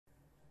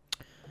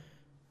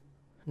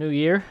new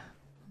year,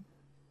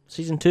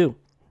 season 2.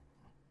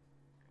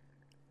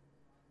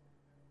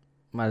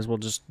 Might as well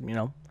just,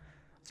 let's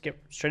get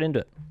straight into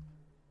it.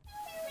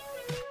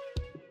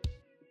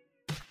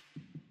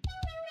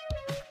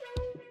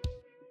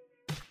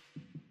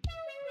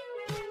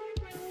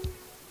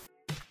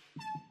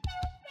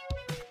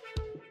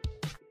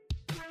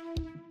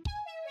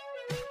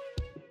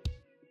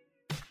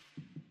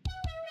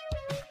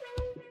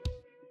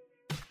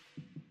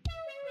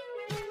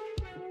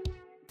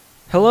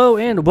 Hello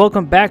and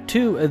welcome back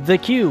to The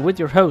Q with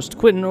your host,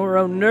 Quentin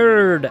Oro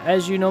Nerd.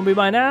 As you know me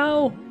by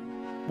now,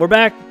 we're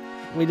back.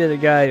 We did it,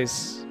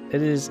 guys.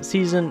 It is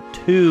season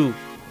 2.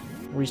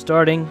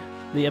 Restarting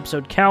the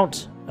episode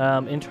count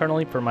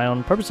internally for my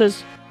own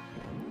purposes.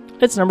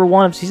 It's number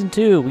 1 of season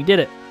 2. We did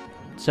it.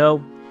 So,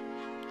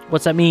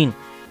 what's that mean?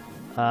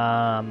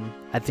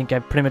 I think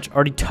I've pretty much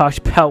already talked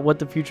about what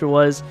the future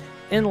was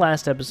in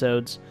last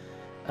episodes.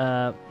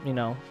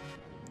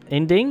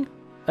 Ending,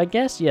 I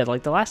guess. Yeah,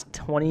 like the last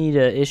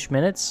 20-ish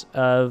minutes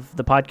of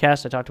the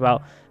podcast, I talked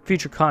about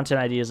future content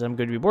ideas that I'm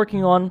going to be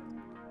working on.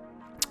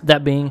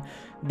 That being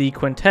The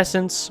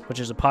Quintessence, which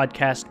is a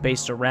podcast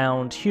based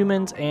around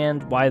humans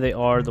and why they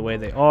are the way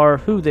they are,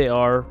 who they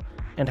are,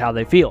 and how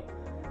they feel.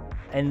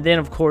 And then,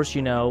 of course,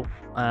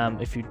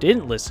 if you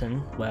didn't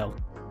listen, well,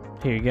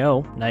 here you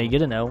go. Now you get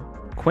to know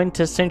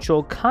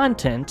Quintessential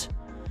Content,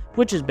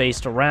 which is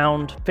based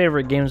around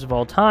favorite games of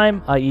all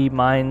time, i.e.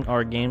 mine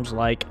are games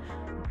like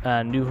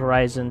New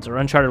Horizons or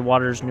Uncharted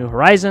Waters New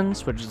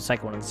Horizons, which is the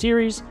second one in the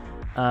series,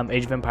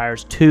 Age of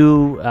Empires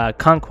 2,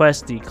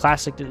 Conquest, the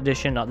classic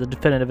edition, not the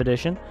definitive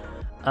edition,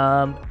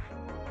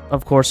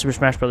 of course Super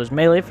Smash Bros.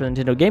 Melee for the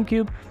Nintendo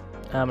GameCube,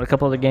 and a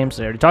couple other games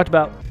that I already talked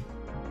about.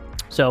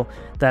 So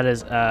that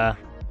is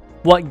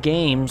what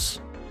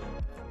games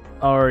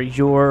are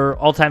your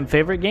all-time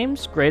favorite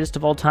games, greatest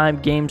of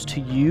all-time games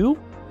to you,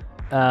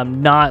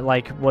 not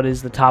like what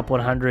is the top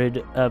 100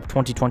 of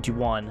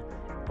 2021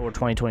 or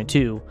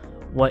 2022.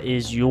 What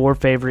is your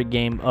favorite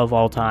game of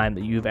all time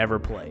that you've ever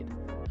played?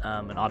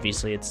 And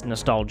obviously it's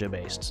nostalgia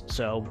based.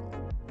 So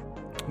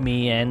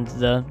me and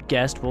the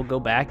guest will go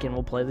back and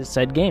we'll play this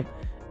said game.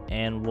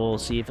 And we'll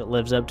see if it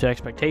lives up to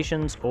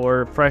expectations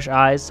or fresh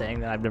eyes saying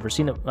that I've never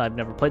seen it, I've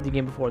never played the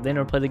game before, they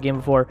never played the game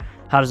before.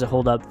 How does it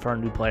hold up for a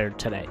new player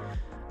today?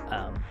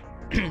 I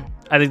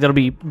think that'll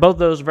be both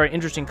those very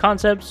interesting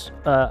concepts.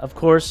 Of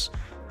course,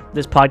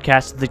 this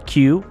podcast, The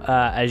Q,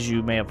 as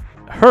you may have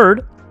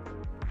heard,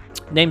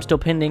 name still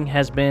pending,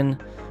 has been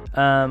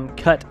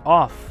cut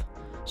off.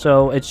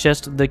 So it's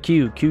just The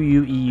Q,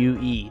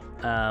 Q-U-E-U-E.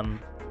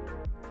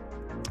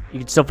 You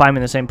can still find me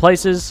in the same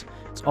places.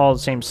 It's all the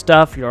same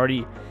stuff. If you're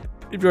already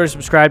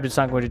subscribed, it's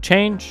not going to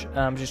change.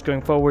 Just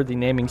going forward, the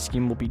naming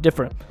scheme will be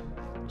different.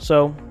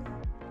 So,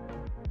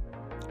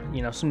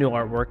 some new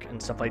artwork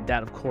and stuff like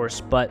that, of course.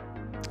 But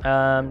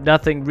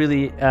nothing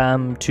really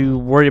to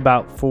worry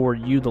about for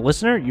you, the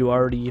listener. You're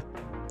already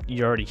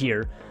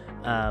here.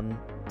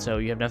 So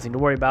you have nothing to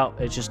worry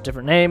about. It's just a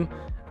different name,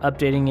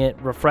 updating it,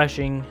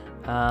 refreshing.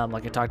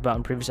 Like I talked about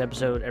in previous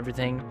episode,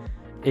 everything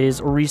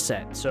is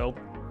reset. So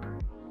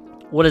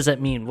what does that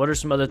mean? What are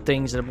some other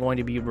things that I'm going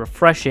to be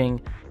refreshing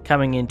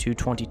coming into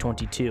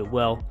 2022?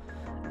 Well,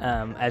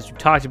 as we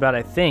talked about,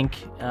 I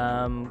think,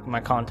 my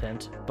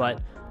content,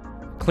 but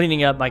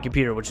cleaning up my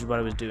computer, which is what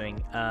I was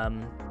doing.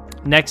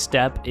 Next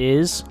step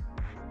is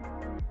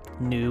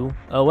new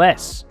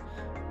OS.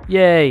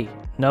 Yay!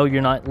 No,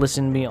 you're not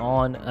listening to me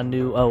on a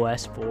new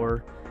OS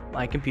for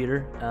my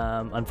computer.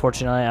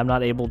 Unfortunately, I'm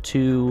not able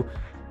to.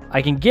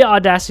 I can get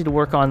Audacity to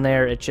work on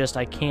there. It's just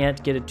I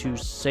can't get it to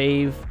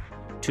save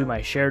to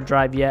my shared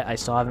drive yet. I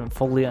still haven't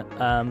fully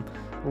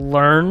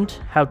learned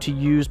how to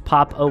use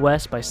Pop!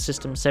 OS by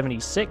System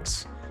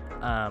 76.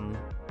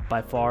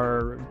 By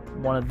far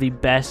one of the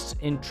best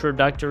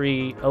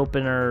introductory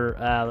opener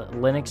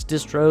Linux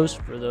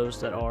distros for those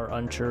that are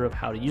unsure of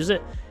how to use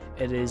it.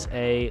 It is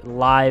a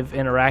live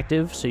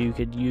interactive, so you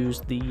could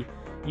use the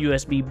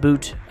USB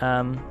boot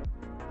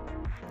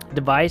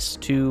device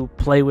to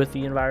play with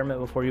the environment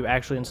before you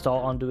actually install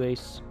onto a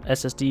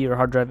SSD or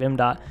hard drive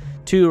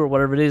M.2 or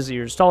whatever it is that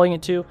you're installing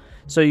it to,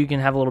 so you can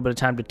have a little bit of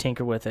time to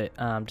tinker with it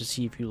to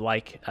see if you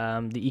like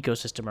the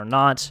ecosystem or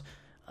not.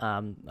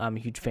 I'm a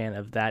huge fan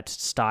of that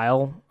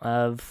style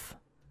of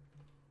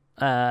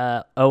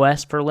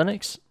OS for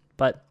Linux,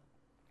 but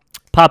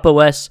Pop!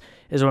 OS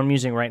is what I'm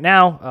using right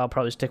now. I'll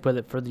probably stick with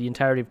it for the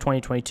entirety of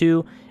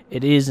 2022.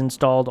 It is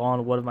installed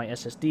on one of my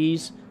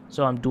SSDs,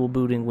 so I'm dual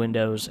booting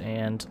Windows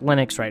and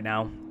Linux right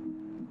now.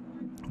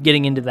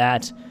 Getting into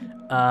that,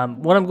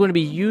 what I'm going to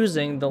be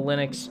using the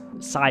Linux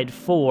side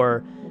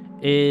for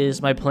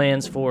is my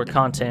plans for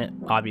content,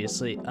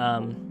 obviously.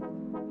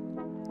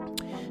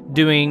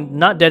 Doing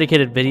not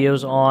dedicated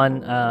videos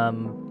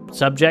on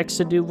subjects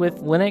to do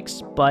with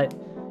Linux, but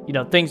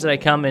things that I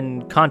come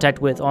in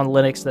contact with on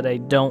Linux that I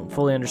don't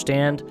fully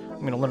understand. I'm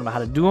going to learn about how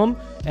to do them,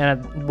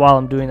 and while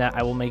I'm doing that,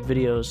 I will make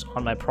videos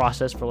on my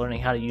process for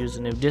learning how to use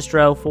a new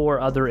distro for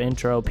other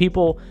intro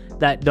people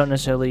that don't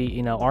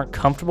necessarily, aren't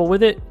comfortable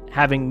with it.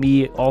 Having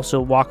me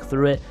also walk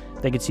through it,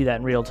 they can see that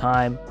in real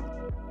time.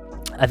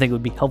 I think it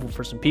would be helpful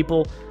for some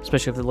people,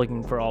 especially if they're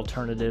looking for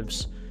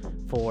alternatives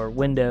for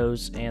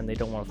Windows and they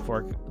don't want to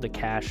fork the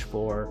cache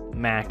for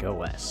Mac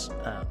OS.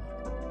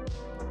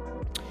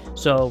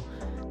 So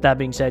that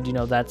being said,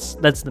 that's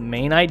the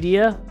main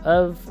idea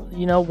of,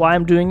 why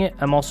I'm doing it.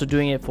 I'm also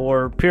doing it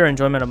for pure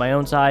enjoyment on my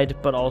own side,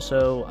 but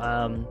also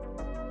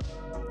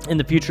in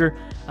the future,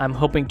 I'm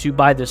hoping to,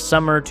 by this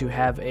summer, to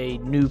have a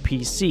new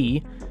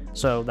PC.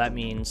 So that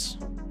means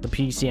the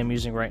PC I'm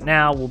using right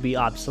now will be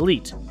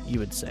obsolete, you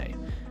would say.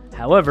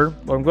 However,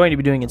 what I'm going to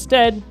be doing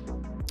instead,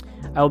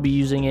 I will be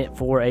using it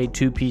for a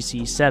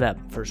 2-PC setup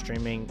for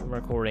streaming,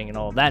 recording, and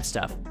all of that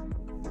stuff.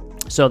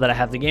 So that I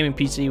have the gaming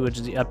PC, which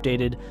is the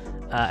updated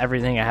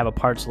everything. I have a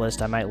parts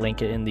list. I might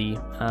link it in the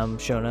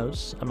show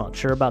notes. I'm not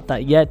sure about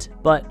that yet,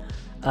 but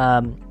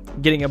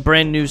getting a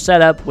brand new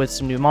setup with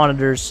some new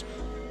monitors.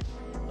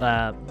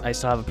 I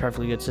still have a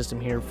perfectly good system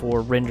here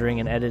for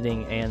rendering and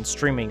editing and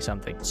streaming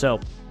something. So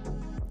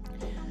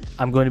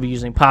I'm going to be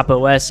using Pop!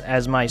 OS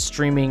as my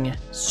streaming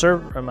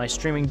server or my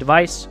streaming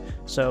device.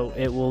 So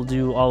it will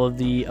do all of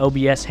the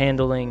OBS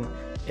handling.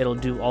 It'll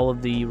do all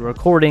of the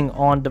recording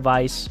on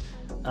device.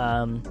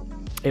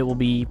 It will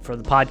be for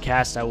the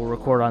podcast. I will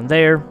record on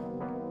there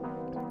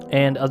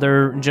and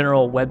other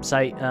general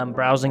website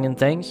browsing and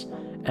things.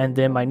 And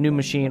then my new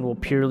machine will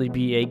purely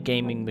be a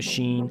gaming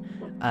machine.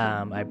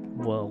 I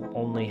will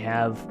only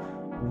have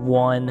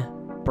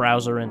one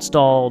browser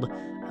installed.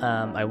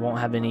 I won't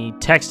have any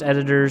text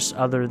editors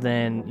other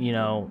than,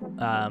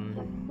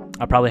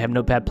 I'll probably have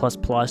Notepad++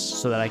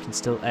 so that I can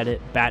still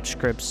edit batch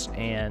scripts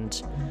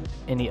and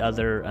any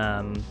other,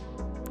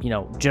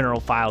 general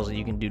files that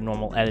you can do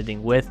normal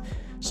editing with,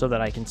 so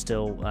that I can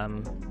still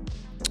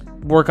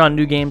work on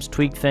new games,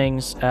 tweak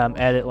things,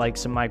 edit like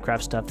some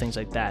Minecraft stuff, things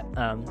like that.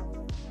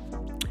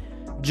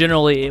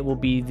 Generally, it will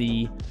be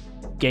the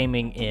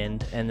gaming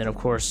end, and then of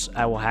course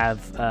I will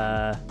have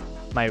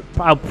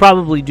I'll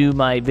probably do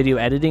my video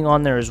editing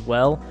on there as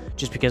well,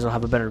 just because I'll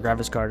have a better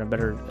graphics card and a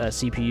better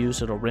CPU,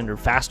 so it'll render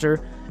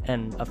faster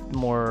and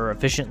more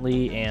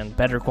efficiently and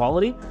better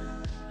quality.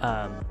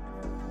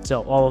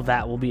 So all of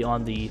that will be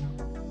on the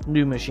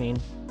new machine,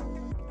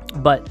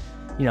 but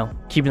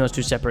keeping those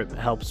two separate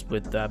helps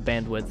with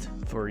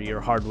bandwidth for your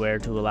hardware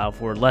to allow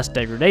for less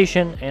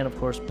degradation and of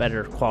course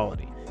better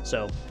quality.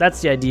 So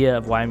that's the idea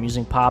of why I'm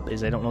using Pop,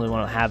 is I don't really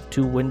want to have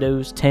two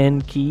Windows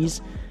 10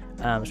 keys,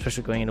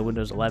 especially going into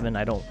Windows 11.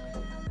 I'm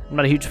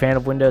not a huge fan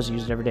of Windows. I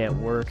use it every day at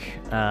work.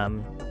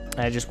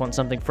 I just want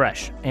something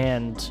fresh.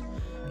 And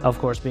of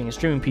course, being a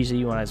streaming PC,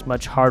 you want as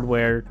much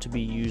hardware to be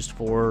used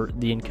for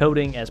the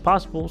encoding as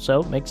possible,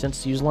 so it makes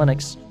sense to use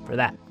Linux for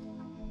that.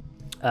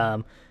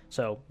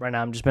 So right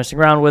now I'm just messing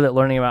around with it,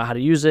 learning about how to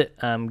use it,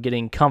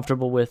 getting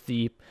comfortable with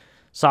the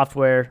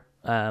software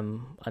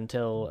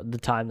until the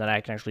time that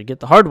I can actually get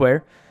the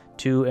hardware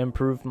to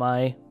improve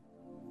my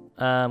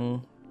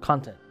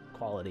content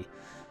quality.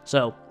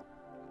 So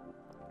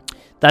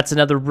that's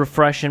another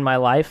refresh in my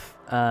life.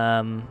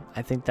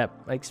 I think that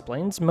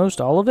explains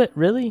most all of it,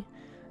 really.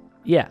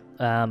 Yeah,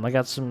 I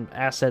got some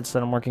assets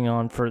that I'm working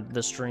on for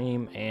the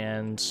stream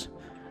and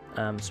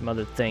some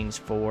other things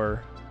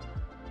for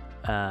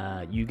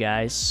you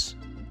guys,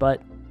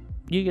 but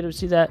you get to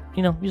see that,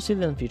 you'll see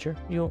that in the future.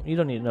 You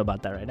don't need to know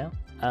about that right now.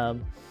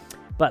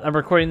 But I'm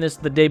recording this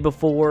the day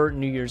before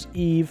New Year's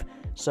Eve,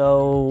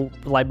 so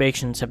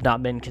libations have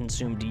not been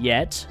consumed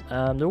yet.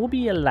 There will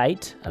be a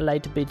light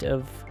bit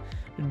of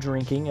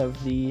drinking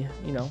of the,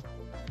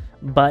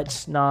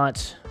 but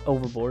not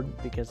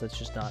overboard, because that's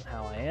just not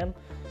how I am.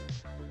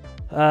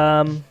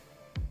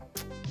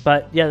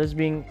 But yeah, this is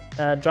being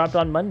dropped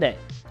on Monday,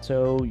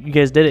 so you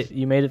guys did it.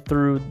 You made it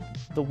through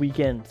the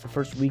weekend, the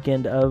first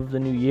weekend of the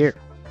new year.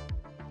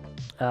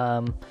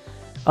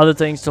 Other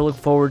things to look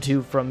forward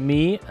to from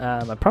me.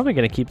 I'm probably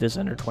going to keep this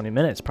under 20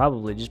 minutes,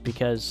 probably, just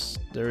because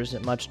there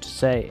isn't much to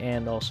say,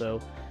 and also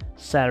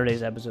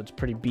Saturday's episode's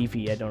pretty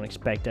beefy. I don't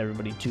expect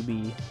everybody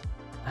to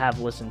have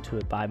listened to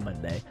it by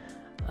Monday.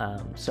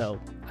 So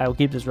I will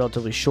keep this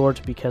relatively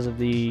short because of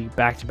the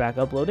back-to-back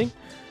uploading.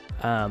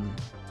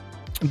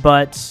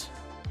 But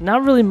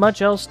not really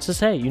much else to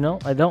say,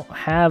 I don't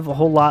have a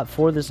whole lot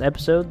for this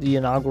episode, the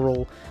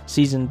inaugural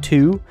Season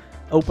 2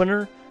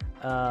 opener.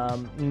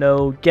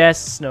 No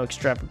guests, no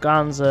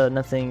extravaganza,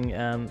 nothing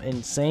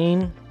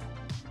insane.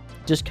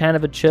 Just kind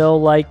of a chill,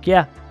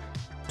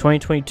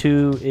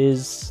 2022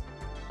 is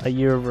a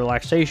year of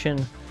relaxation.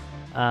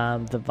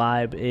 The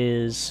vibe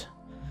is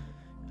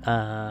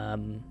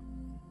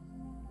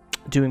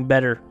doing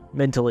better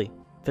mentally,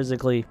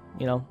 physically,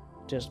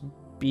 just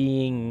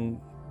being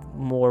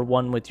more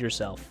one with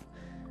yourself.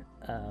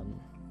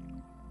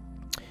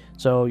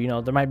 So,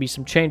 there might be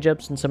some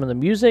change-ups in some of the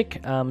music.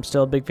 I'm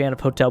still a big fan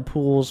of Hotel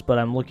Pools, but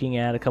I'm looking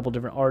at a couple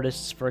different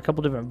artists for a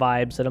couple different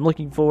vibes that I'm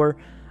looking for.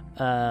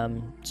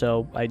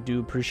 So I do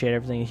appreciate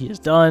everything he has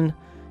done.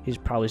 He's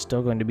probably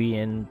still going to be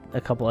in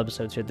a couple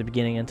episodes here at the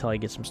beginning until I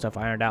get some stuff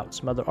ironed out with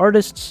some other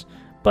artists.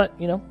 But,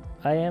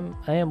 I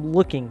am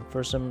looking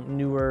for some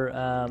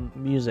newer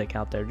music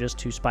out there just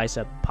to spice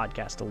up the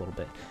podcast a little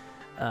bit.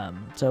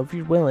 So if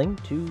you're willing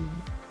to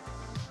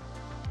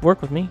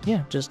work with me,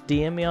 yeah, just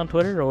DM me on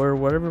Twitter or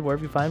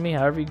wherever you find me,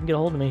 however you can get a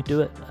hold of me,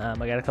 do it. I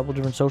got a couple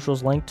different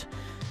socials linked.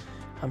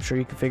 I'm sure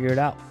you can figure it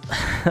out.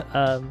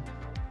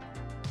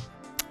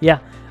 Yeah,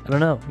 I don't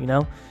know,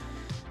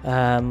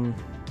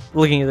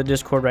 looking at the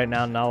Discord right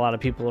now, not a lot of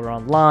people are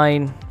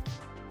online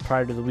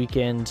prior to the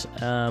weekend.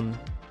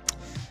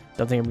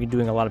 Don't think I'm going to be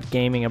doing a lot of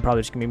gaming. I'm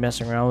probably just going to be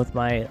messing around with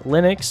my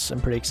Linux.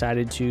 I'm pretty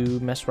excited to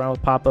mess around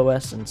with Pop!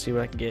 OS and see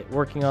what I can get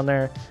working on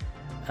there.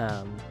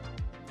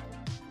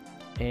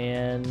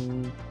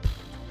 And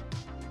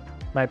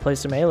might play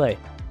some Melee.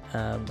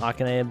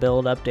 Akane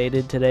build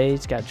updated today.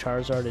 It's got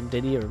Charizard and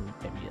Diddy, or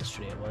maybe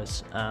yesterday it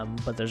was.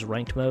 But there's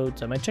ranked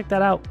modes. I might check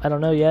that out. I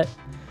don't know yet.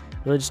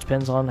 Really just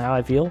depends on how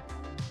I feel.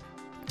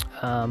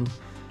 Yeah,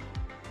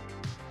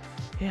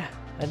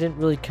 I didn't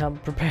really come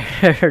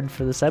prepared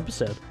for this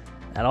episode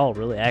at all,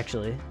 really,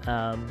 actually.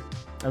 I'm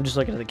just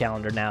looking at the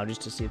calendar now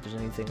just to see if there's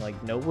anything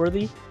like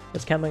noteworthy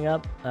that's coming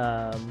up.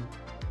 I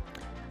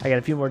got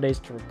a few more days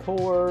to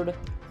record.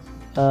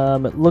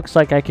 It looks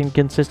like I can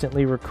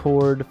consistently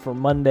record for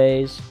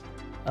Mondays.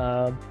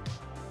 And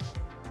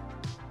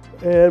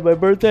my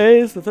birthday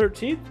is the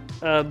 13th.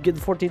 Get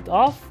the 14th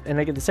off, and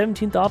I get the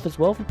 17th off as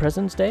well for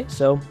President's Day.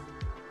 So,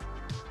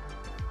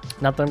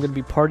 not that I'm going to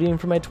be partying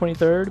for my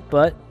 23rd,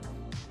 but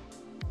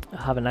I'll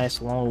have a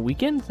nice long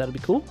weekend. That'll be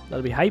cool.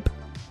 That'll be hype.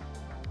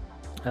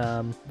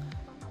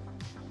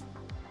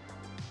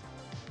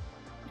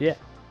 Yeah. I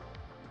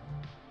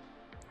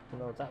don't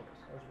know what that was.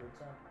 That was a weird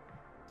sound.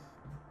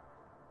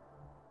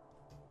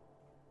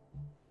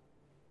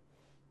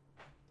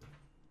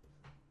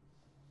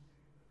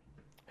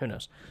 Who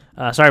knows?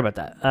 Sorry about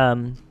that.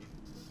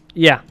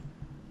 Yeah.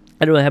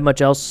 I don't really have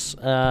much else.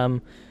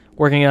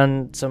 Working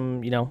on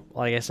some,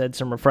 like I said,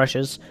 some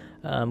refreshes.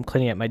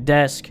 Cleaning up my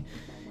desk.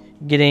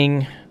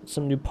 Getting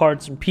some new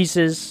parts and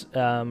pieces,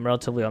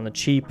 relatively on the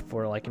cheap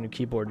for like a new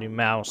keyboard, new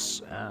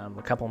mouse,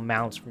 a couple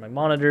mounts for my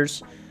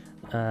monitors.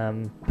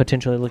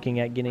 Potentially looking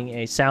at getting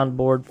a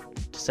soundboard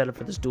to set up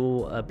for this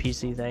dual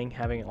PC thing,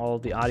 having all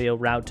of the audio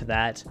route to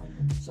that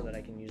so that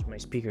I can use my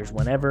speakers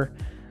whenever.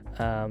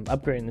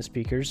 Upgrading the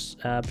speakers,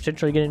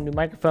 potentially getting a new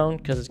microphone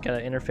because it's got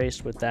an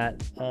interface with that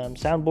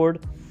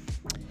soundboard.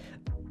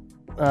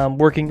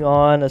 Working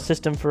on a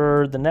system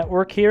for the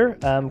network here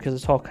because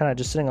it's all kind of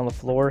just sitting on the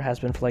floor. Has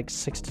been for like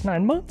 6 to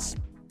 9 months,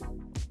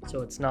 so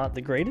it's not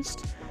the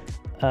greatest.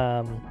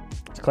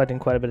 It's collecting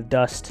quite a bit of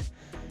dust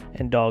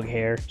and dog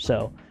hair,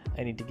 so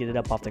I need to get it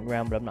up off the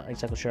ground, but I'm not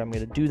exactly sure I'm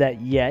going to do that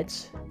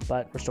yet,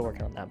 but we're still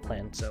working on that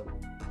plan. So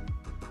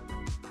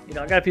I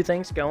got a few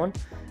things going,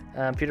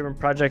 a few different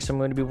projects I'm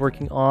going to be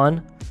working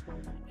on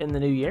in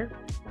the new year.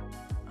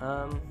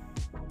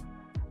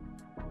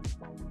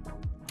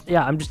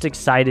 Yeah, I'm just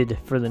excited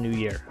for the new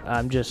year.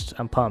 I'm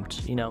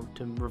pumped, to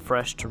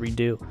refresh, to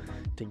redo,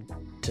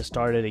 to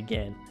start it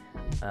again.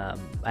 I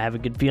have a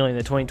good feeling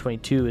that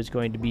 2022 is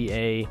going to be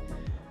a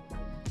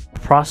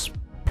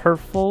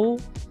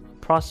prosperity-filled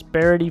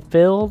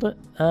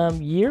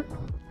year.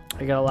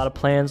 I got a lot of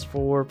plans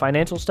for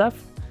financial stuff,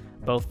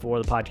 both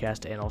for the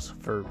podcast and also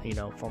for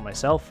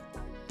myself.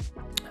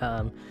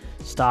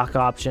 Stock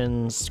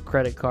options,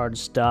 credit card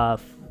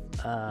stuff,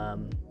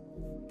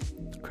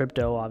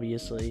 crypto,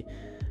 obviously.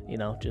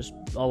 Just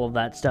all of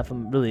that stuff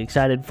I'm really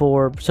excited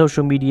for.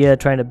 Social media,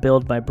 trying to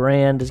build my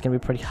brand is going to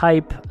be pretty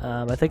hype.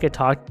 I think I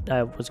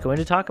was going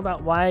to talk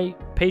about why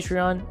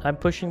Patreon. I'm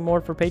pushing more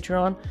for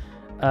Patreon.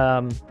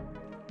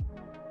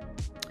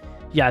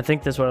 Yeah, I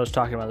think that's what I was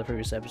talking about in the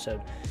previous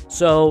episode.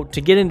 So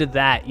to get into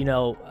that,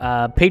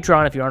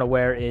 Patreon, if you aren't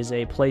aware, is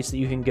a place that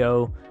you can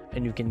go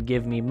and you can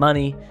give me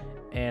money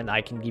and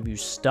I can give you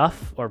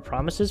stuff or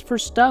promises for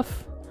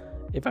stuff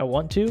if I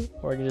want to,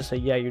 or I can just say,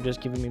 yeah, you're just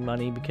giving me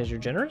money because you're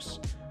generous.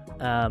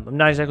 I'm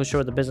not exactly sure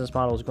what the business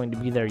model is going to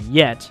be there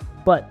yet,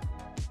 but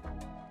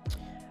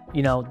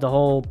the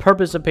whole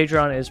purpose of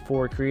Patreon is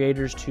for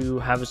creators to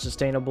have a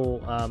sustainable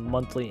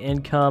monthly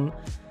income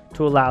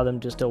to allow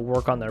them to still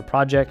work on their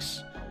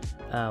projects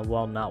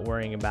while not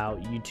worrying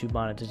about YouTube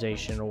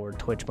monetization or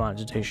Twitch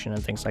monetization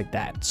and things like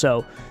that.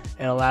 So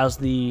it allows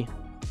the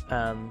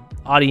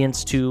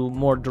audience to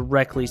more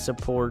directly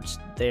support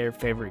their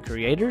favorite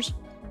creators.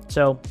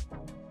 So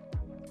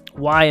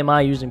why am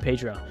I using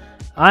Patreon?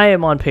 I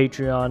am on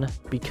Patreon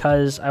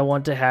because I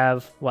want to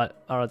have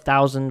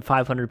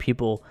 1,500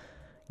 people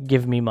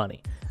give me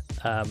money.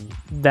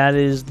 That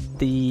is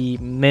the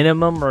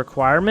minimum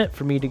requirement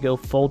for me to go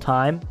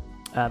full-time.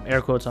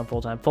 Air quotes on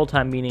full-time.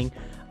 Full-time meaning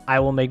I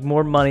will make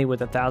more money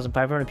with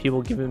 1,500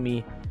 people giving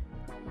me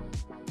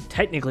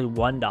technically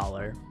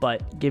 $1,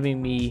 but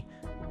giving me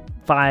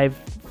 $5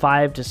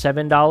 to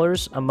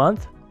 $7 a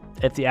month.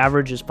 If the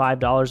average is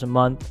 $5 a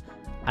month,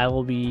 I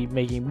will be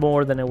making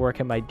more than I work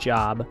at my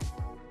job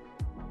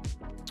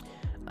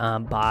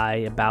by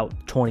about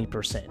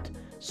 20%.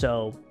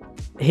 So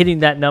hitting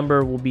that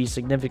number will be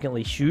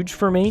significantly huge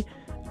for me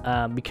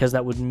because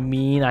that would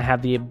mean I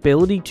have the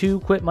ability to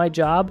quit my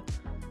job.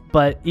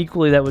 But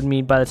equally, that would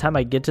mean by the time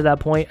I get to that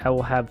point, I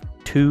will have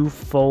 2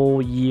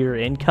 full year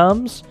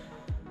incomes.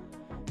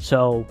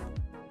 So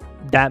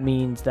that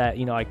means that,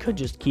 I could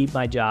just keep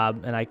my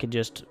job and I could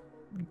just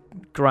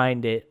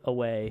grind it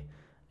away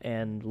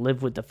and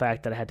live with the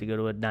fact that I had to go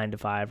to a 9 to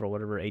 5 or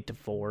whatever, 8 to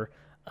 4.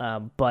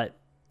 But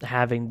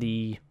having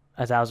the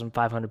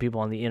 1,500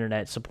 people on the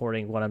internet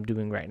supporting what I'm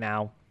doing right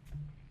now,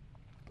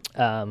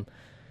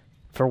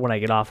 for when I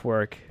get off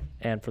work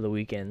and for the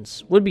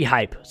weekends would be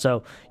hype.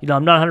 So,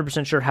 I'm not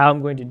 100% sure how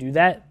I'm going to do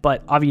that,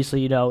 but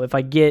obviously, if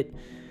I get,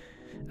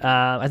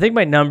 I think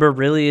my number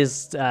really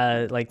is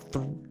like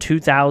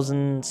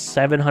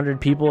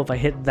 2,700 people. If I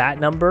hit that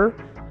number,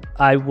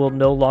 I will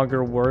no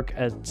longer work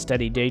a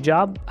steady day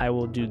job. I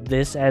will do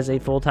this as a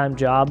full-time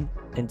job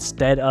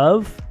instead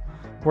of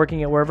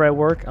working at wherever I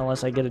work,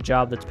 unless I get a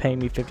job that's paying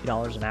me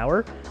 $50 an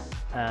hour.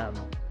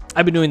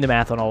 I've been doing the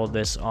math on all of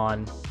this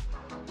on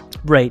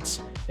rates,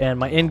 and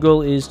my end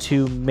goal is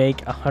to make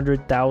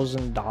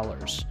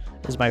 $100,000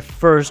 is my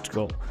first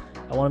goal.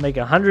 I want to make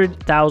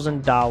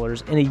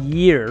 $100,000 in a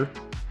year,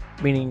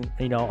 meaning,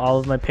 all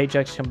of my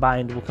paychecks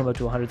combined will come up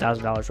to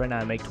 $100,000. Right now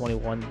I make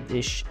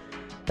 21-ish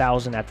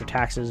thousand after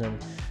taxes and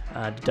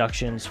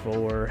deductions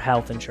for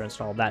health insurance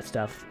and all of that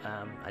stuff.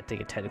 I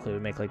think it technically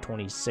would make like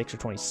 26 or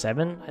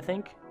 27, I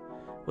think,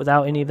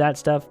 without any of that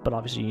stuff. But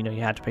obviously, you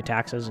have to pay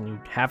taxes and you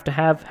have to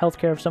have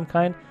healthcare of some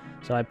kind.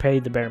 So I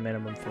paid the bare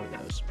minimum for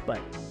those. But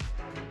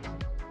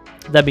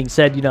that being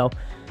said,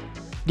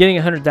 getting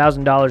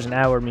 $100,000 an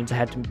hour means I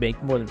had to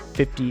make more than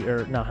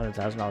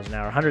 $100,000 an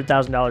hour,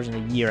 $100,000 in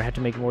a year. I had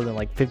to make more than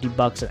like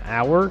 $50 an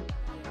hour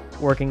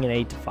working in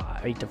 8 to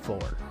 4.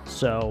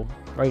 So,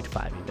 or 8 to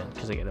 5 even,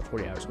 because I get it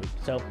 40 hours a week.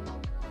 So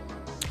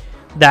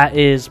that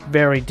is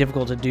very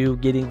difficult to do,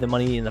 getting the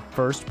money in the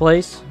first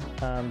place,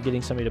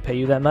 getting somebody to pay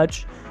you that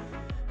much.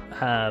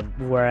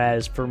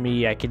 Whereas for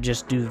me, I could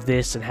just do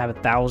this and have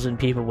 1,000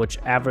 people, which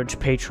average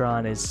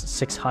Patreon is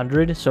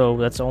 600. So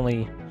that's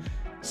only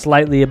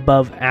slightly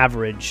above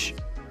average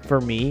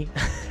for me.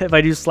 If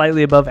I do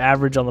slightly above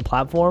average on the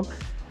platform,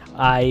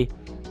 I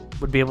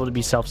would be able to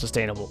be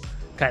self-sustainable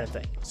kind of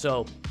thing.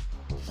 So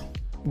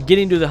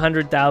getting to the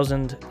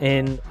 100,000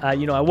 and, I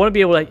want to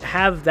be able to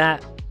have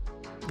that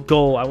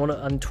goal. I want to,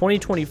 on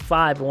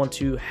 2025, I want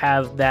to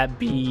have that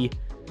be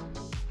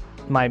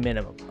my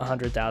minimum,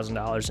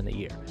 $100,000 in a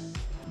year,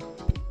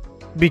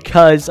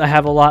 because I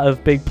have a lot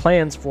of big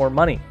plans for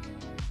money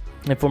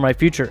and for my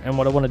future and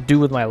what I want to do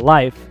with my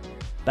life,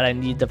 but I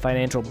need the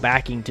financial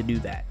backing to do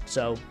that.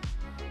 So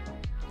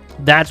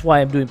that's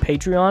why I'm doing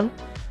Patreon,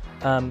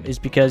 is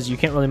because you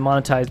can't really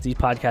monetize these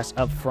podcasts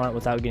up front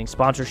without getting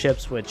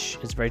sponsorships, which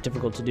is very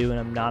difficult to do and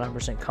I'm not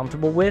 100%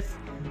 comfortable with,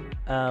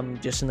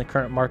 just in the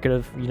current market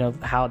of,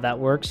 how that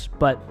works.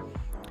 But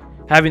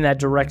having that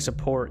direct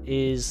support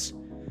is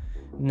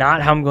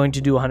not how I'm going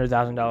to do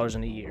 $100,000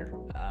 in a year.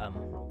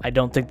 I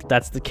don't think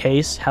that's the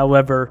case.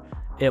 However,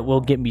 it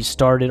will get me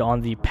started on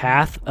the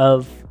path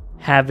of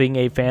having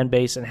a fan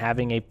base and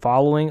having a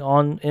following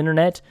on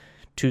internet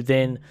to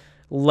then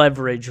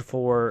leverage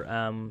for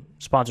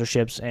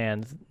sponsorships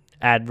and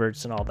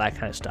adverts and all that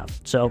kind of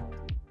stuff. So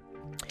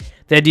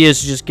the idea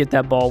is to just get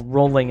that ball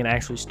rolling and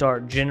actually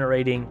start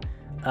generating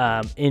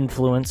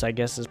influence, I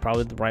guess is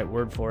probably the right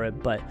word for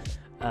it, but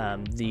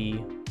the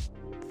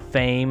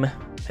fame,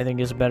 I think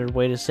is a better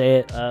way to say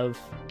it, of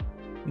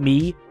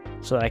me,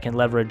 so that I can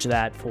leverage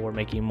that for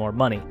making more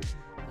money.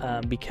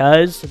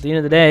 Because at the end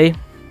of the day,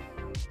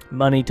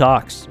 money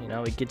talks.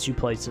 It gets you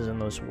places in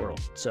this world.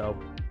 So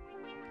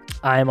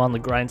I am on the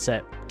grind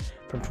set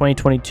from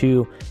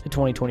 2022 to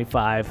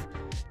 2025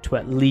 to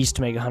at least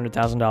make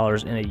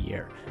 $100,000 in a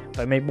year. If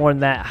I make more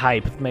than that,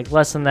 hype. If I make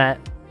less than that,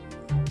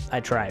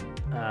 I tried.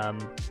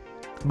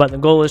 But the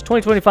goal is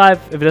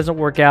 2025. If it doesn't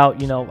work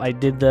out, I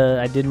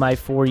did my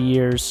 4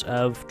 years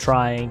of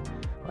trying.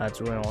 Well,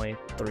 that's really only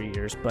 3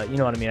 years, but you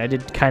know what I mean. I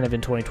did kind of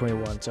in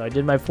 2021. So I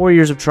did my 4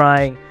 years of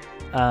trying.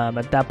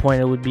 At that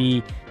point, it would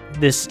be,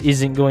 this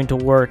isn't going to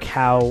work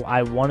how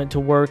I want it to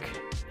work,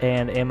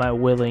 and am I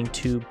willing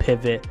to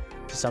pivot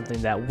to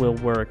something that will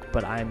work,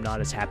 but I'm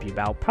not as happy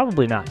about?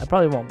 Probably not. I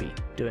probably won't be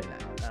doing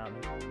that.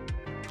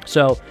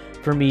 So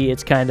for me,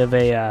 it's kind of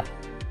a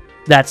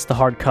that's the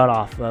hard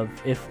cutoff of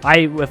if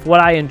what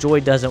I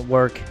enjoy doesn't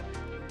work,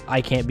 I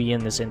can't be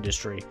in this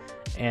industry,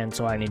 and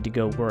so I need to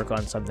go work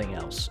on something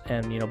else.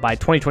 And by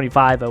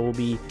 2025, I will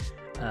be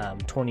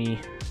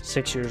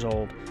 26 years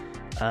old.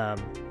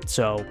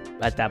 So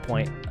at that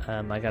point,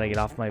 I gotta get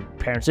off my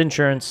parents'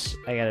 insurance.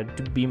 I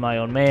gotta be my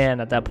own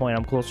man. At that point,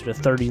 I'm closer to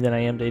 30 than I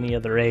am to any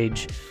other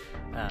age,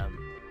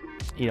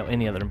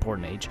 any other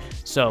important age.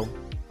 So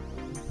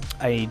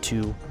I need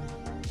to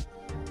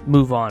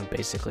move on,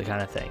 basically,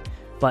 kind of thing.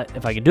 But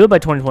if I can do it by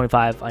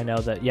 2025, I know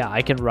that,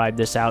 I can ride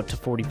this out to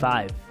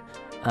 45.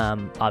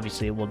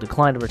 Obviously, it will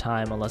decline over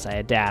time unless I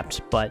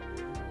adapt, but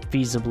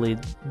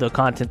feasibly, the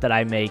content that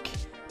I make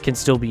can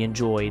still be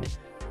enjoyed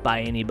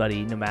by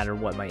anybody, no matter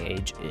what my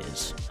age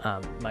is.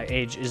 My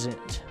age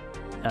isn't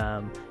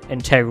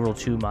integral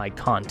to my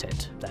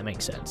content, if that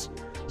makes sense.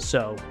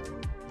 So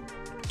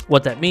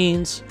what that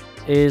means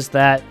is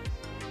that,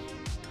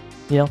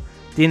 the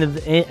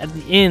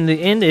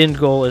end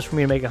goal is for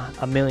me to make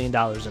 $1 million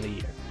in a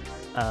year.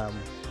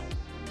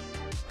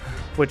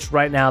 which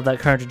right now that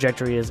current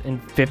trajectory is in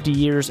 50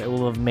 years, I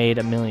will have made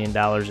 $1 million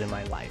in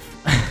my life,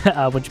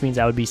 which means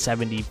I would be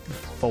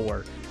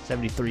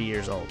 73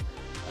 years old,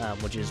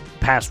 which is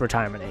past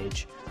retirement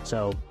age.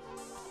 So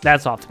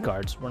that's off the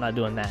cards. We're not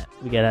doing that.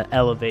 We gotta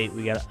elevate.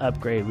 We gotta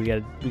upgrade. We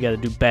gotta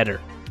do better.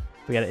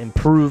 We gotta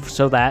improve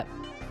so that,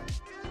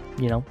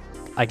 you know,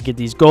 I can get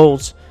these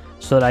goals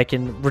so that I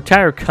can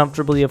retire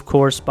comfortably, of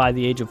course, by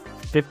the age of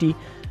 50,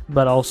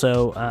 but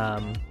also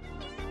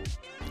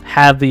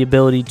have the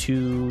ability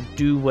to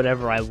do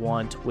whatever I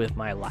want with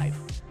my life.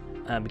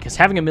 Because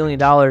having $1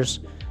 million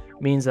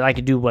means that I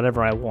can do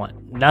whatever I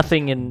want.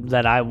 Nothing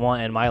that I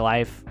want in my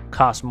life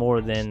costs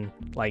more than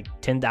like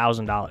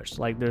 $10,000.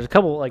 Like there's a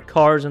couple like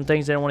cars and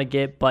things I don't want to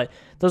get, but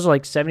those are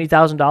like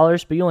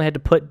 $70,000. But you only had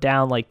to put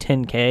down like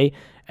 $10K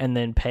and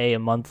then pay a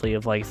monthly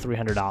of like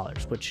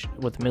 $300, which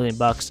with $1 million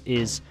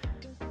is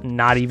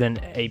not even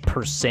a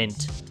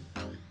percent.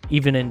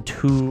 Even in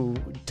 2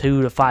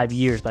 to 5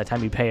 years, by the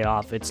time you pay it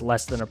off, it's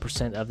less than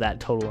 1% of that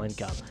total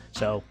income.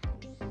 So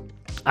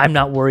I'm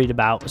not worried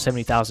about a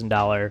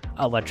 $70,000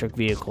 electric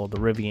vehicle. The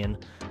Rivian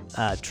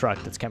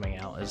truck that's coming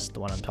out is the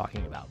one I'm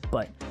talking about.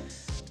 But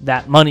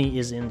that money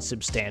is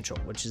insubstantial,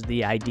 which is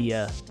the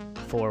idea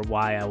for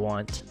why I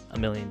want $1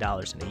 million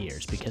in a year,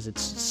 is because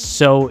it's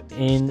so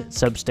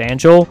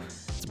insubstantial,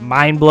 it's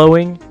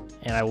mind-blowing,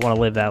 and I want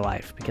to live that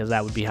life because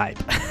that would be hype.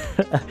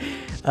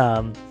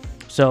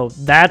 So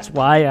that's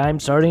why I'm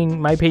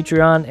starting my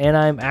Patreon, and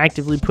I'm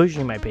actively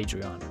pushing my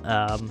Patreon.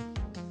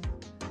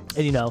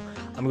 And, you know,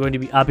 I'm going to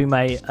be upping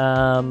my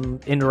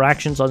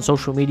interactions on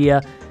social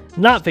media.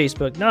 Not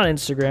Facebook, not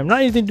Instagram,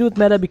 not anything to do with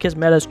Meta, because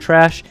Meta's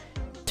trash.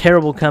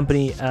 Terrible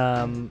company.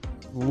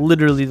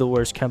 Literally the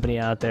worst company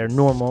out there.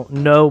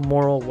 No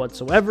moral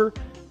whatsoever.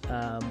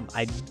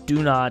 I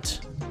do not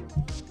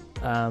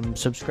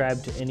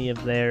subscribe to any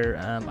of their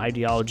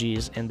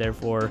ideologies, and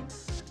therefore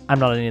I'm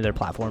not on any of their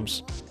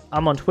platforms.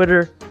 I'm on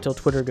Twitter until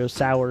Twitter goes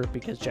sour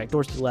because Jack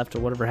Dorsey left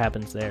or whatever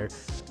happens there,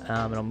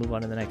 and I'll move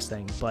on to the next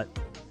thing. But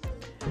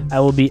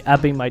I will be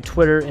upping my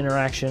Twitter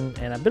interaction,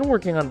 and I've been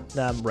working on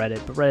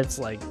Reddit, but Reddit's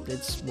like,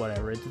 it's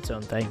whatever, it's its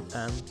own thing.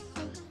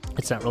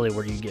 It's not really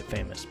where you get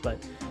famous, but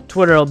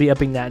Twitter, I'll be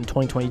upping that in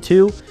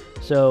 2022.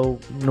 So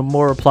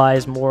more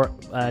replies, more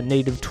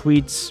native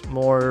tweets,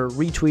 more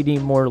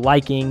retweeting, more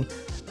liking,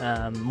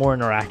 more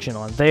interaction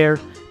on there,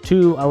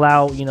 to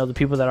allow, you know, the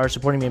people that are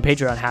supporting me on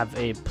Patreon have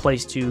a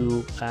place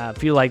to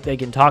feel like they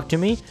can talk to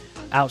me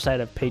outside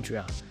of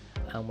Patreon,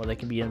 where they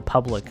can be in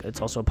public.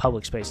 It's also a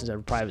public space instead of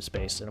a private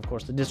space. And of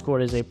course, the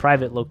Discord is a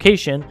private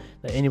location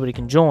that anybody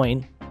can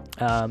join.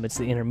 It's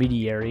the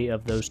intermediary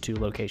of those two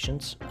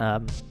locations.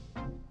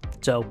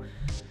 So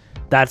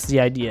that's the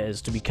idea,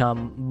 is to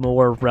become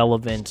more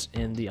relevant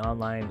in the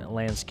online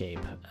landscape,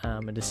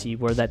 and to see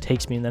where that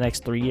takes me in the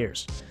next 3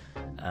 years.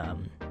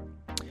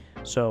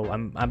 So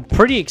I'm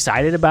pretty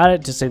excited about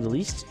it, to say the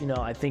least. You know,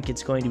 I think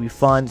it's going to be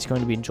fun. It's going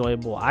to be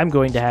enjoyable. I'm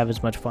going to have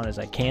as much fun as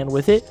I can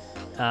with it,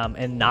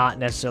 and not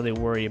necessarily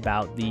worry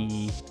about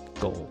the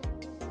goal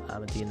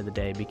at the end of the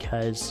day,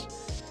 because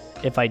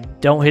if I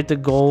don't hit the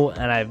goal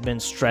and I've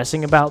been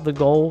stressing about the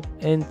goal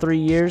in 3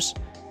 years,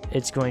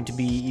 it's going to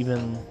be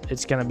even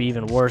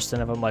worse than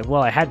if I'm like,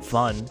 well, I had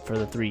fun for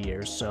the 3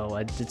 years, so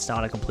it's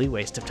not a complete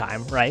waste of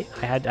time, right?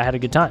 I had a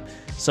good time.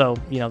 So,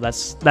 you know,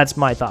 that's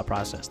my thought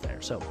process there.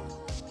 So,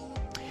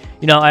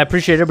 you know, I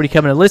appreciate everybody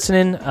coming and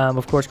listening.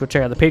 Of course, go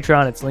check out the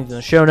Patreon. It's linked in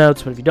the show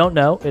notes. But if you don't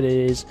know, it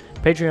is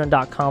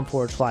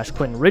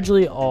patreon.com/Quentin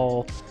Ridgley,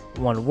 all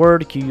one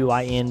word,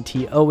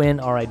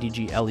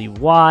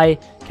 QUINTONRIDGLEY.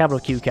 Capital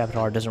Q,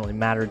 capital R, doesn't really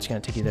matter. It's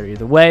going to take you there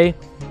either way.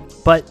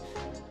 But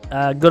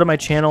go to my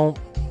channel,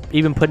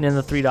 even putting in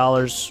the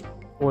 $3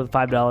 or the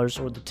 $5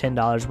 or the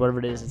 $10, whatever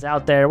it is, it's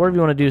out there. Whatever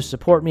you want to do to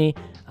support me.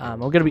 I'm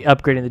going to be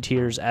upgrading the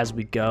tiers as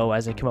we go,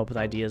 as I come up with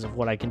ideas of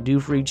what I can do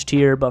for each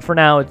tier. But for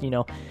now, you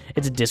know,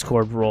 it's a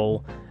Discord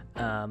role,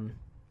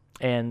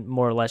 and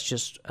more or less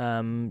just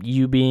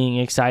you being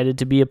excited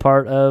to be a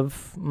part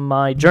of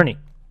my journey.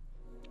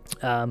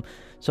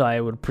 So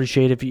I would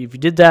appreciate if you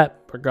did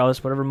that,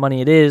 regardless, whatever money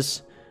it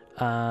is.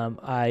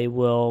 I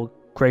will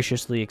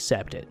graciously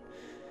accept it.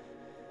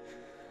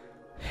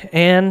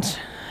 And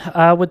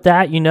with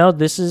that, you know,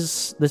 this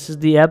is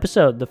the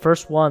episode, the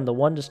first one, the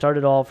one to start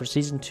it all for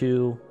season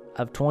 2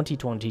 of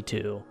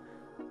 2022.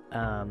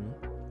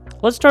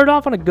 Let's start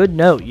off on a good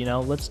note. You know,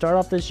 let's start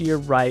off this year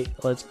right.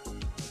 Let's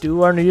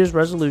do our New Year's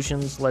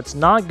resolutions. Let's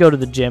not go to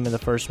the gym in the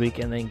first week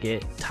and then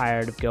get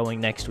tired of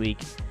going next week.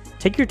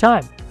 Take your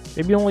time.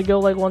 Maybe only go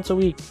like once a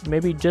week.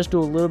 Maybe just do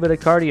a little bit of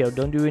cardio.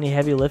 Don't do any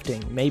heavy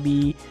lifting.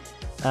 Maybe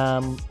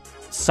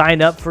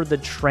sign up for the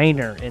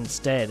trainer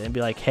instead and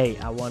be like, hey,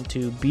 I want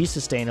to be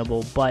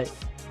sustainable, but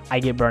I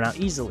get burnt out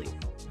easily.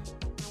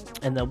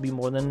 And they'll be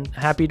more than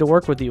happy to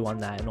work with you on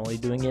that, and only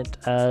doing it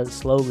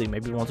slowly,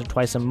 maybe once or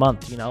twice a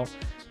month. You know,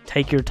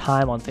 take your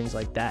time on things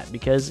like that,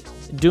 because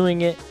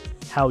doing it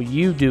how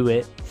you do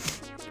it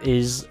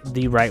is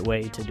the right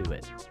way to do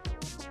it,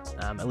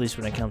 at least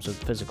when it comes to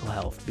physical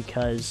health,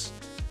 because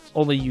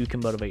only you can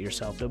motivate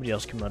yourself. Nobody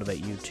else can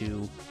motivate you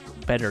to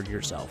better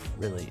yourself,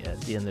 really, at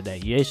the end of the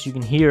day. Yes, you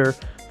can hear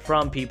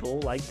from people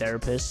like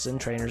therapists and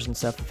trainers and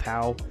stuff of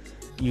how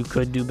you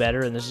could do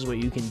better, and this is what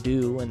you can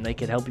do, and they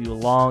can help you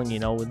along,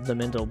 with the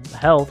mental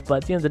health.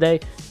 But at the end of the day,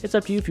 it's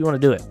up to you if you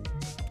want to do it.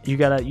 You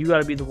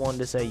gotta be the one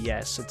to say,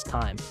 yes, it's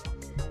time.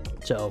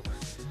 So,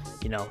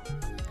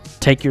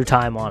 take your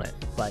time on it.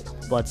 But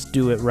let's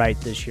do it right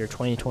this year.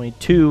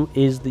 2022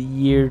 is the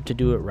year to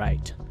do it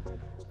right.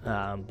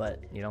 But,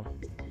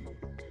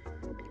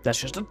 that's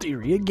just a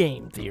theory, a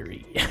game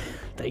theory.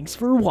 Thanks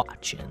for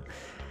watching.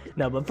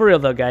 No, but for real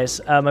though,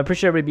 guys, I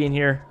appreciate everybody being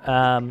here.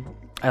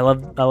 I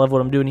love what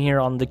I'm doing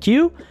here on the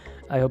queue.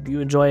 I hope you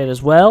enjoy it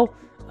as well.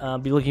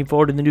 Be looking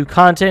forward to the new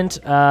content,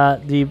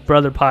 the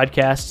brother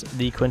podcast,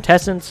 The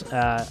Quintessence.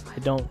 I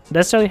don't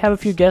necessarily have a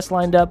few guests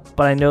lined up,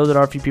 but I know there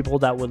are a few people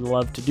that would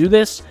love to do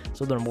this,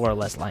 so they're more or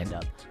less lined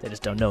up. They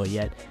just don't know it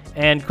yet.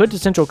 And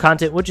Quintessential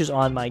Content, which is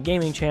on my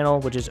gaming channel,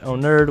 which is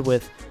ONerd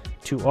with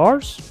 2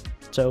 R's.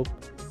 So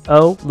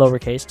O,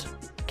 lowercase,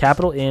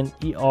 capital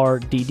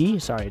N-E-R-D-D.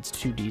 Sorry, it's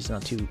 2 D's,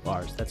 not 2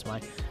 R's. That's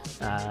my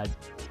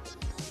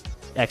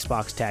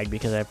Xbox tag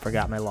because I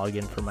forgot my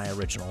login for my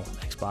original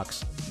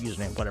Xbox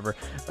username, whatever.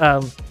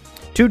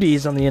 2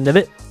 D's on the end of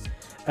it.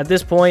 At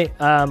this point,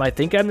 I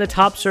think I'm the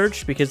top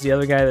search because the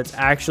other guy that's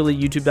actually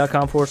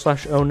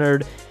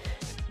youtube.com/ONerd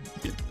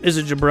is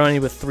a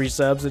jabroni with 3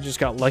 subs that just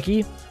got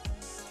lucky.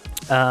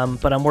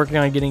 But I'm working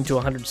on getting to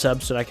 100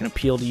 subs so that I can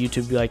appeal to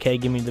YouTube, be like, hey,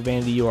 give me the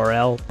vanity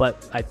URL.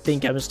 But I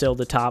think I'm still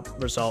the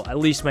top result. At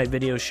least my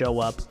videos show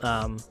up.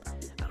 I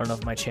don't know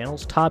if my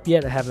channel's top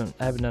yet. I haven't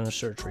done a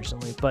search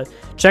recently. But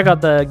check out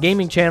the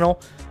gaming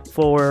channel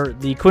for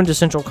the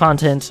Quintessential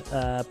Content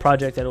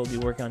project that we'll be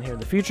working on here in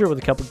the future with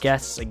a couple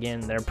guests.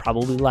 Again, they're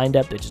probably lined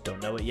up. They just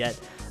don't know it yet.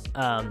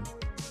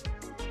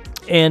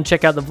 And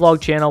check out the vlog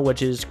channel,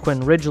 which is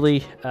Quinn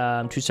Ridgley,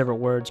 2 separate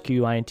words,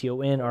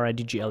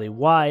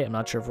 QUINTON-RIDGLEY. I'm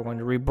not sure if we're going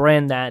to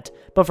rebrand that,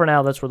 but for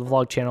now, that's where the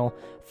vlog channel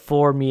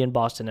for me and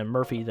Boston and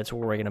Murphy, that's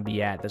where we're going to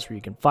be at. That's where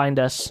you can find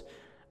us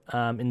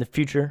in the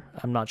future.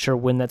 I'm not sure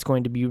when that's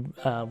going to be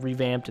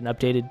revamped and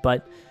updated,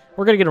 but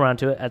we're going to get around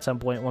to it at some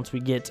point once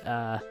we get,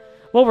 well,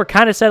 we're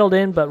kind of settled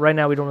in, but right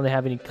now we don't really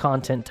have any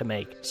content to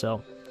make,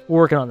 so we're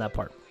working on that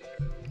part.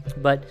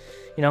 But,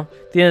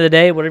 at the end of the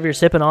day, whatever you're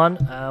sipping on,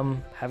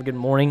 have a good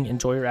morning.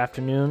 Enjoy your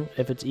afternoon.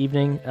 If it's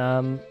evening,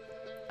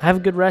 have a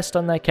good rest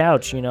on that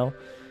couch,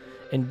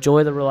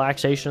 Enjoy the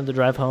relaxation of the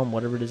drive home,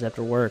 whatever it is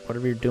after work,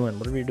 whatever you're doing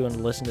to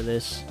listen to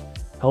this.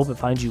 I hope it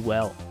finds you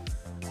well.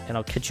 And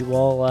I'll catch you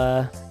all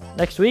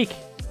next week.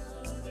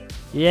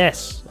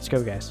 Yes. Let's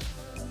go, guys.